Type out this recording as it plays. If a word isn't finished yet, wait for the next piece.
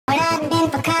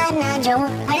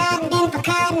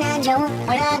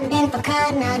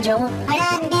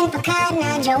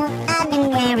I've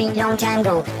been very long time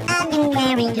ago. I've been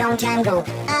very long time ago.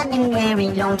 I've been very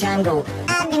long time ago.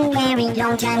 I've been very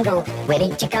long time ago. Where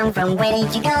did you come from? Where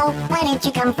did you go? Where did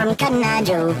you come from, Cotton Eye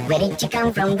Joe? Where did you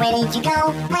come from? Where did you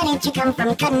go? Where did you come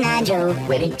from, Cotton Eye Joe?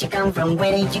 Where did you come from?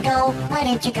 Where did you go? Where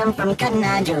did you come from, Cotton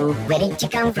Eye Joe? Where did you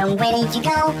come from? Where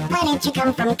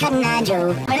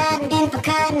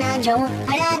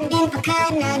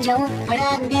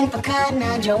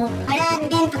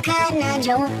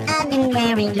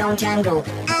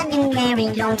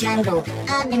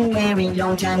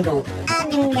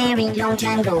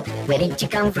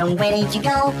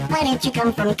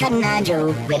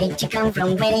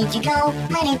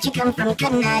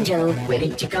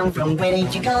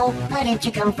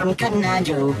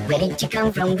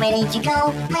did you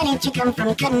go? Where did you come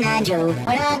from, Cotton Eye Joe?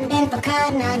 But I've been for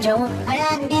Cotton Eye Joe. But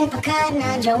I've been for Cotton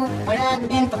Eye Joe. But I've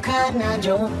been for Cotton Eye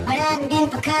Joe.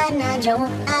 But I've been for Cotton Eye Joe.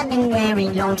 I've been very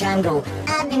long time ago.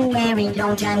 I've been very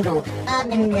long time ago. I've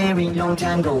been very long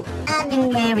time ago. I've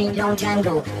been very long time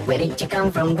ago. Where did you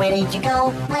come from? Where did you go?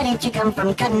 Where did you come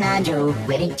from, Cotton Eye Joe?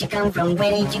 Where did you come from?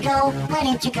 Where did you go? Where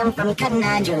did you come from, Cotton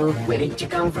Eye Joe? Where did you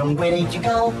come from? Where did you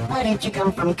go? Where did you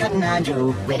come from, Cotton Eye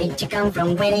Joe? Where did you come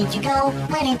from? Where did you go?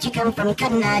 Where did you come from,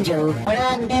 Cotton Eye Joe? But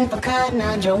I've been for Cotton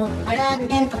Eye Joe. But I've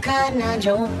been for Cotton Eye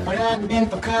Joe. But I've been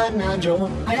for Cotton Eye Joe.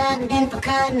 But I've been for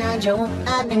Cotton Eye Joe.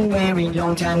 I've been very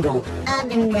long time ago. I've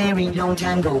been very long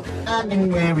time ago. I've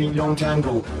been very long time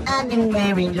ago. I've been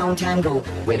very long time ago.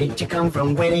 Where did you come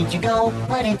from? Where did you go?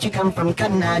 Where did you come from,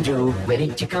 Cotton Eye Joe? Where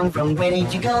did you come from? Where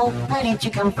did you go? Where did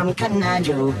you come from, Cotton Eye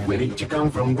Joe? Where did you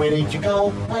come from? Where did you go?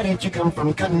 Where did you come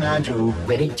from, Cotton Eye Joe?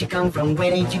 Where did you come from?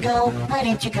 Where did you go? Where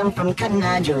did you come from, Cotton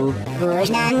Eye Joe?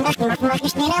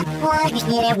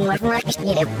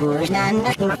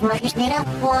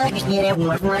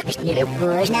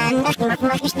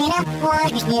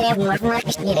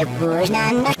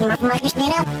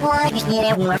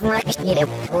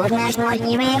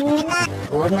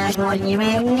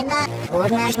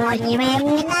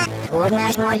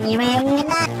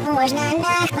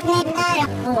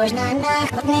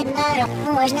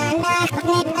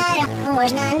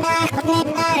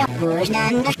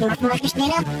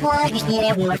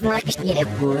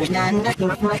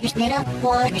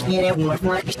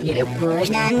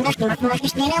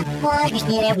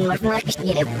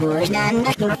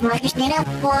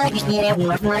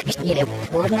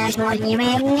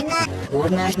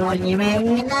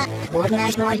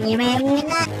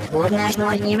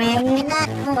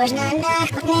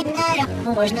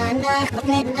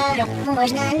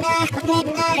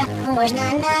 been for Cotton Eye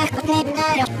Joe. But I've been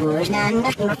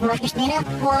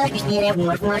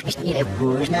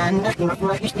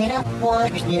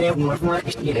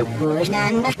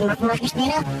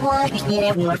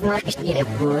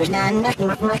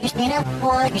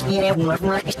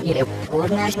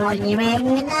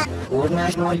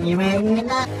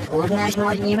for Cotton Eye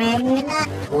Joe.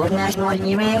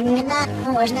 But I've been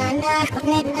for Cotton Eye Joe.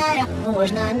 But I've been for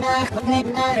Cotton Eye Joe. I've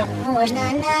been very long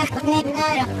time ago. I've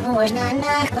been very long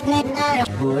time ago. I've been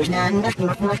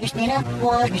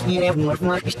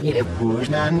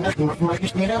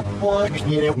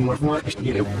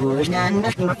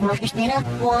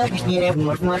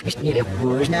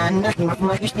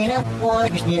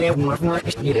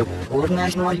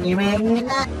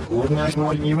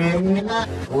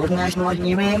very long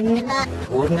time ago.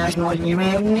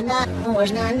 I've been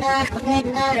very long time ago.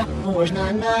 Where did you come from?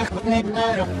 Where did you go?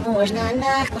 Where did you come from, Cotton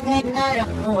Eye Joe? Where did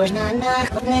you come from? Where did you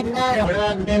go? Where did you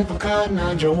come from, Cotton Eye Joe? Where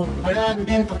did you come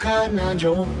from? Where did you go?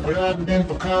 Where did you come from,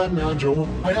 Cotton Eye Joe?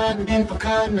 Where did you come from? Where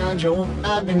did you go? Where did you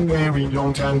come from, Cotton Eye Joe? I've been very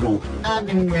long time ago. I've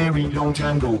been very long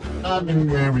time ago. I've been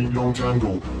very long time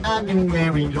ago. I've been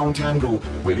very long time ago.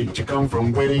 Where did you come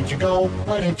from? Where did you go?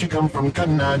 Where did you come from,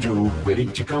 Cotton Eye Joe? Where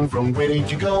did you come from? Where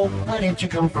did you go? Where did you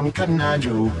come from, Cotton Eye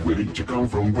Joe? Where did you come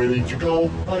from? Where did you go?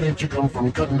 Where did you come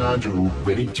from, Cotton Eye Joe?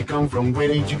 Where did you come from? Where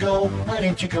did you go? Where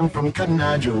did you come from, Cotton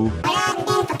Eye Joe? But I've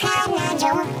been for Cotton Eye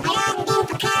Joe. But I've been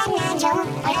for Cotton Eye Joe.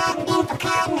 But I've been for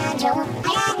Cotton Eye Joe.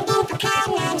 But I've been for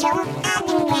Cotton Eye Joe. I've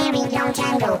been very long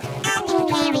time ago. I've been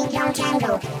very long time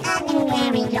ago. I've been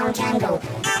very long time ago.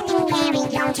 I've been very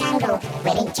long time ago.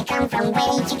 Where did you come from? Where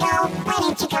did you go? Where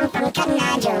did you come from, Cotton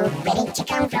Eye Joe? Where did you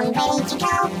come from? Where did you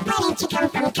go? Where did you come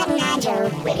from, Cotton Eye Joe?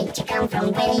 Where did you come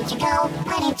from? Where did you go?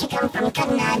 Where did you come from,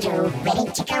 Cotton Eye Joe? Where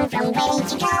did you come from? Where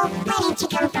did you go? Where did you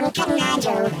come from, Cotton Eye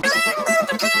Joe?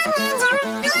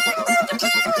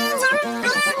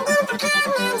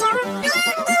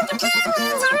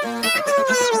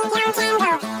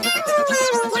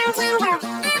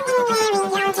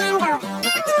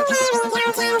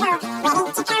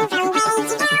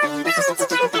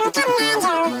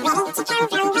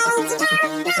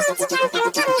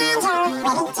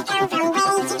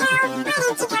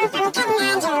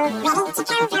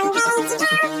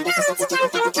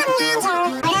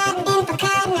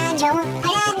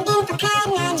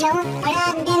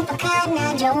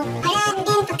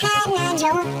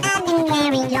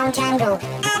 long time ago.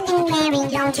 I've been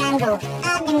married long time ago.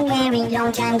 I've been married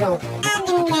long time ago. I've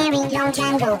been married long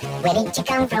time ago. Where did you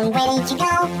come from? Where did you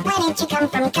go? Where did you come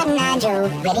from, Cotton Eye Joe?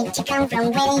 Where did you come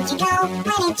from? Where did you go?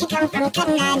 Where did you come from,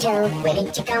 Cotton Eye Joe? Where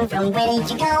did you come from? Where did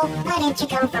you go? Where did you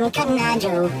come from, Cotton Eye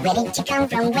Joe? Where did you come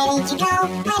from? Where did you go?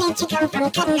 Where did you come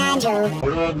from, Cotton Eye Joe?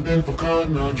 What I've been for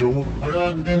Cotton Eye Joe? What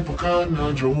I've been for Cotton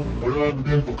Eye Joe? What I've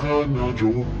been for Cotton Eye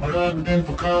Joe? What I've been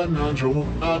for Cotton Eye Joe?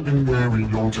 I've been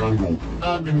married long time ago.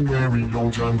 I've been married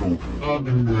long time ago. I've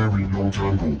been married long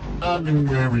time ago. I've been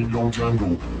married long time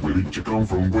ago. Where did you come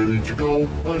from? Where did you go?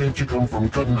 Where did you come from,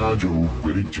 Cotton Eye Joe?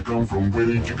 Where did you come from? Where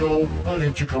did you go? Where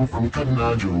did you come from, Cotton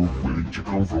Eye Joe? Where did you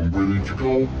come from? Where did you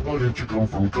go? Where did you come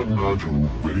from, Cotton Eye Joe?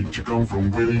 Where did you come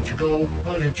from? Where did you go?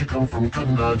 Where did you come from,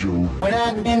 Cotton Eye Joe? What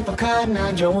I've been for Cotton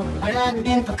Eye Joe? What I've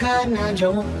been for Cotton Eye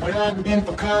Joe? What I've been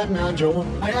for Cotton Eye Joe?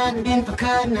 What I've been for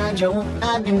Cotton Eye Joe?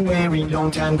 I've been married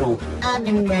long time ago. I've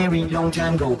been married long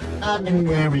time ago. I've been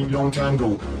married long time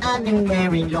ago. I've been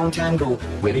married long time ago.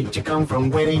 Where did you come from?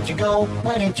 Where did you go?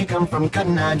 Where did you come from,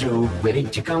 Cotton Eye Joe? Where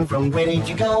did you come from? Where did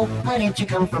you go? Where did you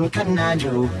come from, Cotton Eye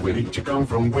Joe? Where did you come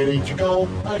from? Where did you go?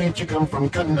 Where did you come from,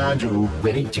 Cotton Eye Joe?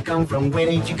 Where did you come from? Where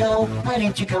did you go? Where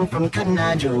did you come from, Cotton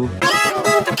Eye Joe? I've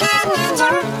been for Cotton Eye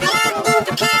Joe. I've been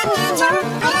for Cotton Eye Joe.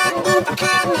 I've been for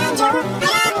Cotton Eye Joe.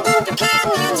 I've been for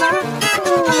Cotton Eye Joe.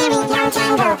 I've been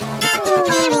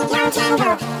married long time ago.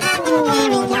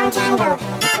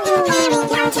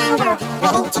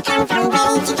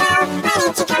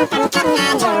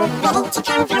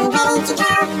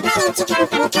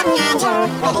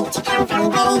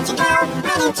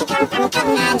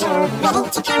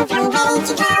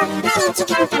 I've been married long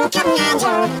time ago.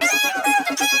 I've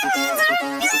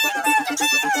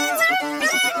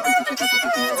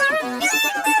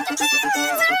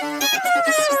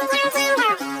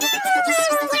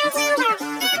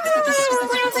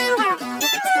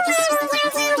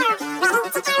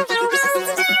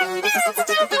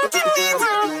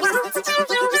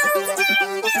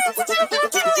been married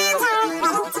long time ago.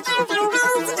 I've been married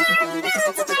long time ago. Where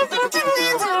did you come from? Where did you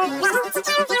go? Where did you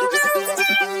come from, Cotton Eye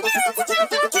Joe? Where did you come from?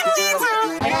 Where did you go? Where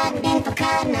did you come from, Cotton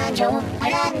Eye Joe? Where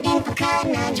did you come from? Where did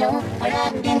you go? Where did you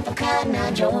come from, Cotton Eye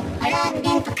Joe? Where did you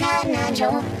come from? Where did you go?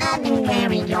 Where did you come from,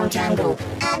 Cotton Eye Joe?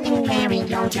 I've been married long time ago. I've been married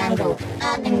long time ago.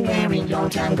 I've been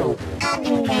married long time ago.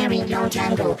 I've been married long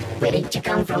time ago. Where did you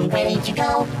come from? Where did you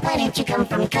go? Where did you come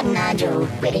from, Cotton Eye Joe?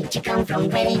 Where did you come from?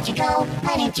 Where did you go?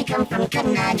 Where did you come from,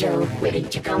 Cotton Eye Joe? Where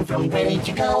did you come from? Where did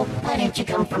you go? Where did you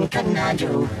come from, Cotton Eye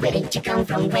Joe? Where did you come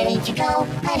from? Where did you go?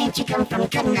 Where did you come from,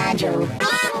 Cotton Eye Joe?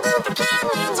 I've been for Cotton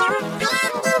Eye Joe.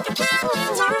 I've been for Cotton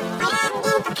Eye Joe. I've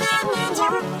been for Cotton Eye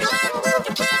Joe. I've been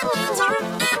for Cotton Eye Joe.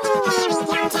 I've been married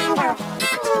long time ago.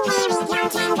 I've been married long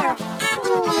time ago. I've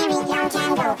been married long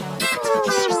time ago. I've been married long time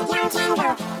ago.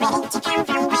 Where did you come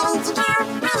from? Where did you go?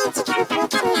 Where did you come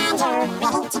from, Cotton Eye Joe?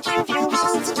 Where did you come from?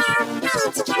 Where did you go? Where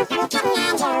did you come from,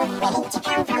 Cotton Eye Joe? Where did you come from? Where did you go? Where did you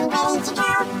come from, Cotton Eye Joe? Where did you come from? Where did you go?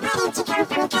 Where did you come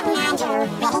from, Cotton Eye Joe?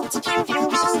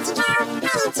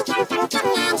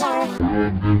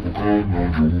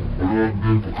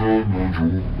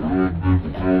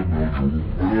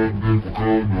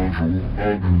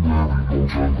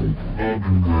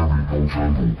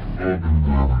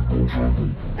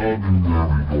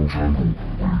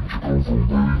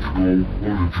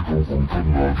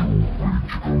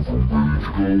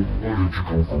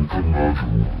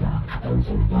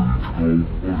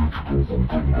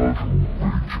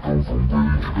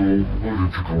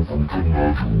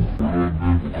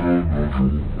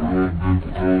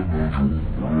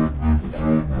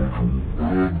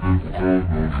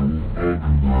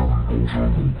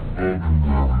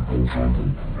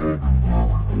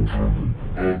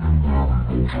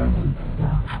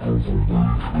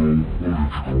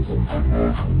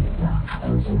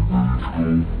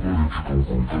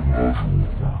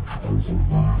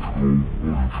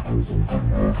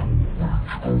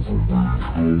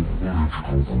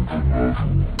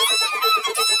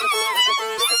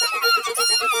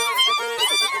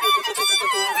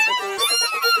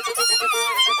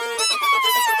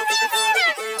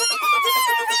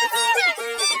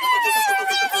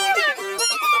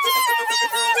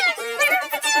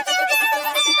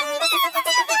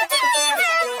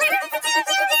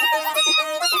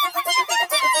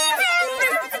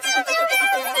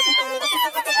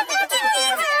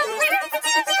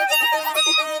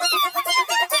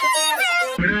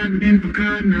 But I've been for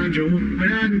Cotton Eye Joe.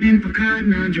 But I've been for pecan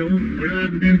now, Joe. But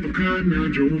I've been pecan now,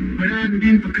 Joe. But I've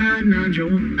been pecan now, Joe.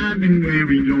 I've been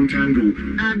very long time ago.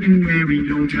 I've been very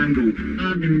long time ago.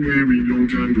 I've been very long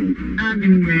time ago. I've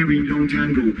been very long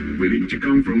time ago. Where did you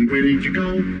come from? Where did you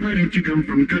go? Where did you come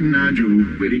from,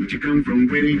 Canajo? Where did you come from?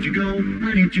 Where did you go?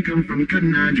 Where did you come from,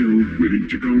 Canajo? Where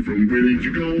did you come from? Where did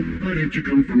you go? Where did you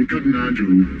come from,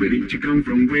 Canajo? Where did you come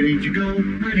from? Where did you go?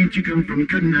 Where did you come from,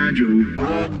 Canajo?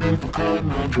 I've been for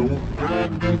Canajo.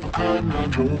 I've been for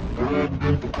Canajo. I've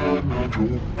been for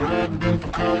Canajo. I've been for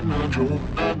Canajo.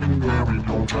 I've been very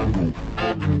long time ago.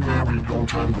 I've been very long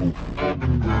time ago. I've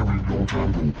been very long time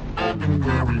ago. I've been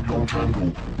very long time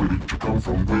ago. Where did you come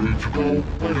from? Where did you go?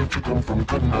 Where did you come from,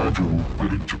 Canajo? Where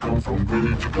did you come from? Where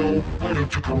did you go? Where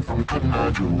did you come from,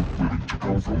 Canajo? Where did you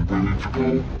come from? Where did you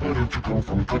go? Where did you come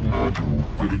from, Canajo?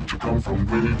 Where did you come from?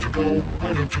 Where did you go?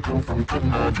 Where did you come from,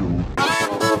 Canajo?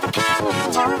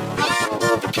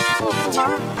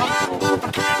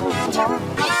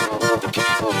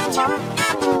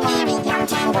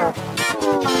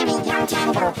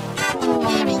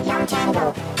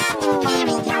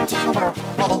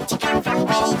 Where did you come from?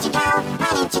 Where did you go?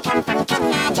 Where did you come from,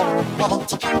 Canajo? Where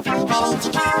did you come from? Where did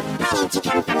you go? Where did you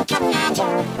come from,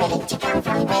 Canajo? Where did you come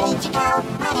from? Where did you go?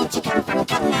 Where did you come from,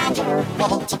 Canajo? Where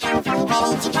did you come from? Where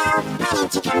did you go? Where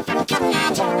did you come from,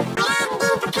 Canajo? I am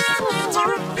deep for Canajo. I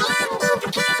am deep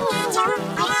for Canajo. I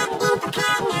am deep for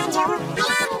Canajo. I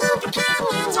am deep for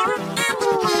Canajo. I've been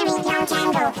very long time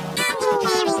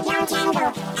ago.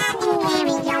 I've been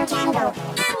very long time ago.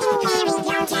 I've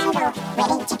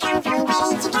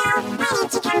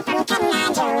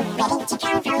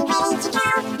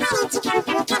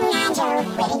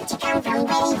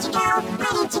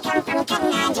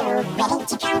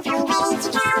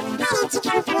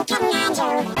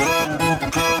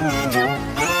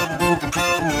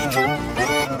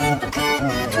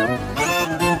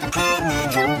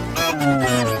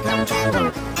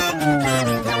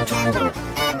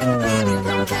been very long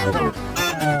time ago.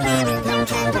 I've been very long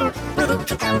time ago. Where did you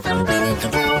come from? Where did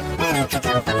you go? Where did you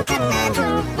come from,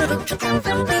 Canajo? Where did you come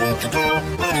from? Where did you go?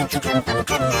 Where did you come from,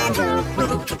 Canajo? Where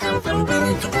did you come from? Where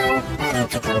did you go? Where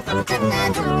did you come from,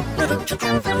 Canajo? Where did you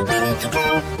come from? Where did you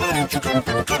go? Where did you come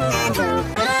from, Canajo?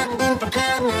 I've been for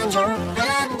Canajo.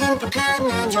 I've been for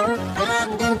Canajo.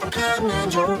 I've been for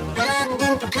Canajo. I've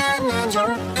been for Canajo.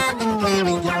 I've been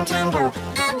very long time ago.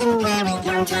 I've been very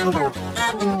long time ago.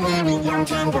 I've been very long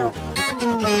time ago. I've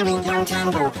been very long time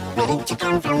ago. Where did you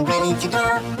come from? Where did you go?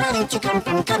 Where did you come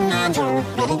from, Canajo?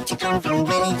 Where did you come from?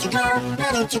 Where did you go?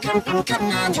 Where did you come from,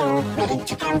 Canajo? Where did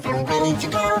you come from? Where did you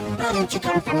go? Where did you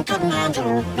come from,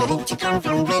 Canajo? Where did you come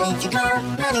from? Where did you go?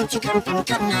 Where did you come from,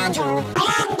 Canajo?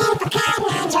 I've been for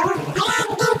Canajo. I've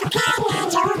been for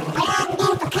Canajo. I've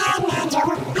been for Canajo.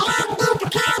 I've been for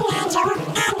Canajo.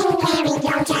 I've been very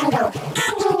long time ago.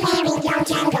 I've been very long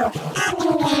time ago. I've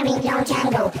been very long time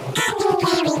ago. I've been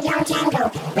very long time ago.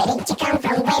 Where did you come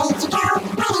from? Where did you go?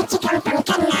 Where did you come from,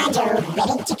 Canajo? Where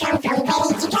did you come from? Where did you go?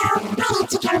 Where did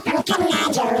you come from,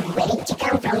 Canajo? Where did you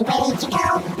come from? Where did you go?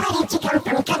 Where did you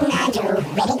come from, Canajo?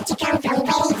 Where did you come from? Where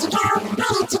did you go?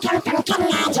 Where did you come from,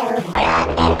 Canajo?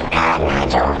 I've been for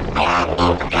Canajo. I've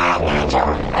been for Canajo.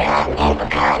 I've been for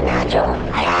Canajo.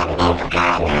 I've been for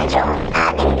Canajo.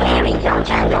 I've been very long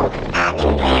time ago. I've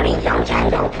been very long time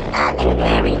ago. I've been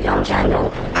very long time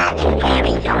ago. I've been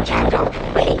very long time ago.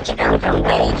 Where did you come from?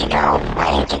 Where did you go?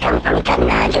 Where did you come from,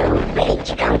 Canajo? Where did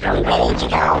you come from? Where did you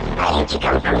go? Where did you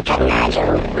come from,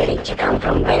 Canajo? Where did you come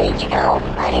from? Where did you go?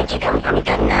 Where did you come from,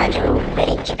 Canajo? Where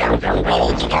did you come from?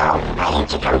 Where did you go? Where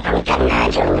did you come from,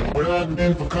 Canajo? I've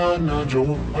been for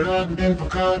Canajo. I've been for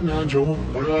Canajo.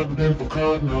 I've been for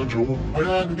Canajo.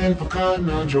 I've been for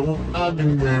Canajo. I've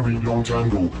been very long time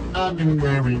ago. I've been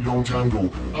very long time ago.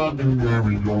 I've been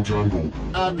very long time ago.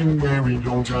 I've been very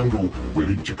long time ago. Where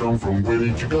did you come from? Where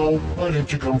did you go? Where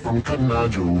did you come from,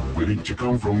 Canajo? Where did you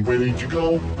come from? Where did you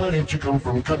go? Where did you come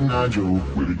from, Canajo?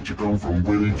 Where did you come from?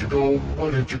 Where did you go?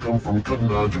 Where did you come from,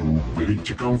 Canajo? Where did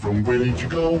you come from? Where did you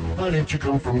go? Where did you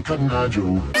come from,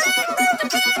 Canajo?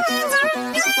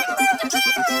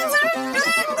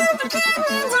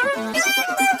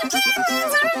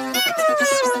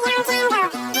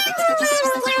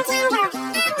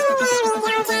 I've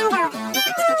been for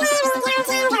Canajo. Where I've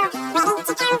been for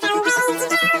Canajo. Where I've been for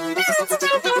Canajo.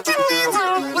 Where I've been for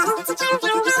Canajo.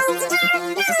 I've been very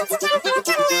long time ago. I've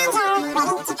been very long time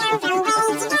ago. I've been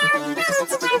very long time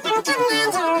ago. I've been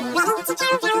very long time ago.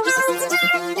 Where did you come from?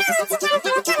 Where did you go?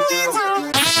 Where did you come from,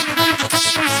 Canajo? Where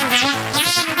did you come from? Where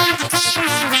did you go? Where did you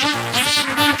come from, Canajo?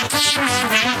 Where did you come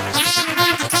from? Where did you go?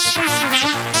 Where did you come from,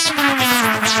 Canajo? Where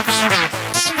did you come from? Where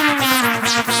did you go? Where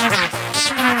did you come from,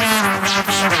 Canajo?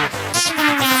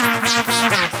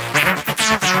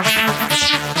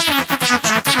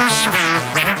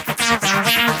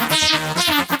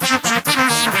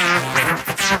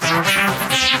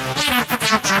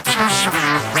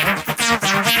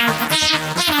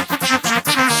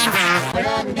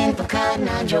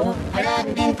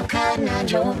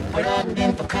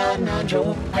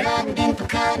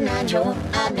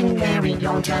 very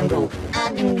long time ago.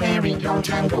 I've been very long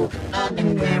time ago. I've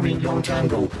been very long time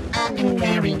ago. I've been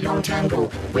very long time ago.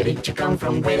 Where did you come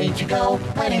from? Where did you go?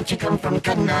 Where did you come from,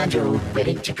 Cotton Eye Joe? Where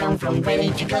did you come from? Where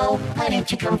did you go? Where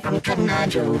did you come from, Cotton Eye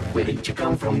Joe? Where did you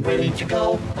come from? Where did you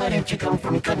go? Where did you come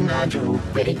from, Cotton Eye Joe?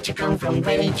 Where did you come from?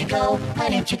 Where did you go? Where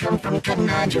did you come from, Cotton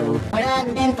Eye Joe? Where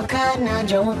I've been for Cotton Eye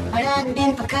Joe? Where I've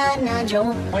been for Cotton Eye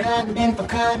Joe? Where I've been for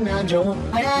Cotton Eye Joe?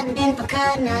 Where I've been for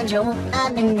Cotton Eye Joe?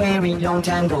 I've been very long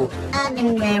time ago. I've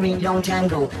been very long time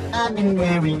ago. I've been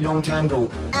very long time ago.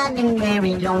 I've been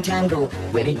very long time ago.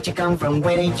 Where did you come from?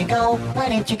 Where did you go? Where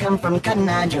did you come from, Cotton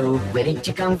Eye Joe? Where did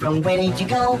you come from? Where did you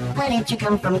go? Where did you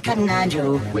come from, Cotton Eye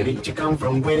Joe? Where did you come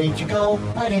from? Where did you go?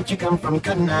 Where did you come from,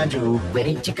 Cotton Eye Joe? Where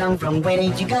did you come from? Where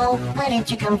did you go? Where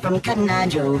did you come from, Cotton Eye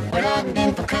Joe? Where I've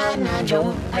been for Cotton Eye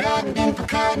Joe? Where I've been for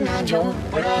Cotton Eye Joe?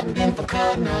 Where I've been for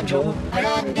Cotton Eye Joe? Where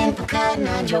I've been for Cotton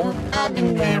Eye Joe? I've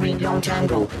been very long time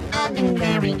ago. I've been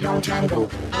very long time ago.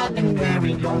 I've been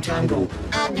very long time ago.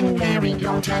 I've been very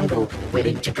long time ago. Where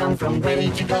did you come from? Where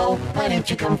did you go? Where did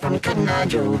you come from, Cotton Eye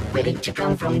Joe? Where did you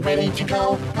come from? Where did you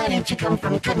go? Where did you come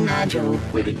from, Cotton Eye Joe?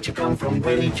 Where did you come from?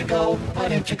 Where did you go? Where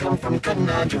did you come from, Cotton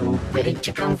Eye Joe? Where did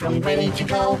you come from? Where did you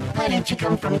go? Where did you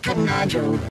come from, Cotton Eye Joe?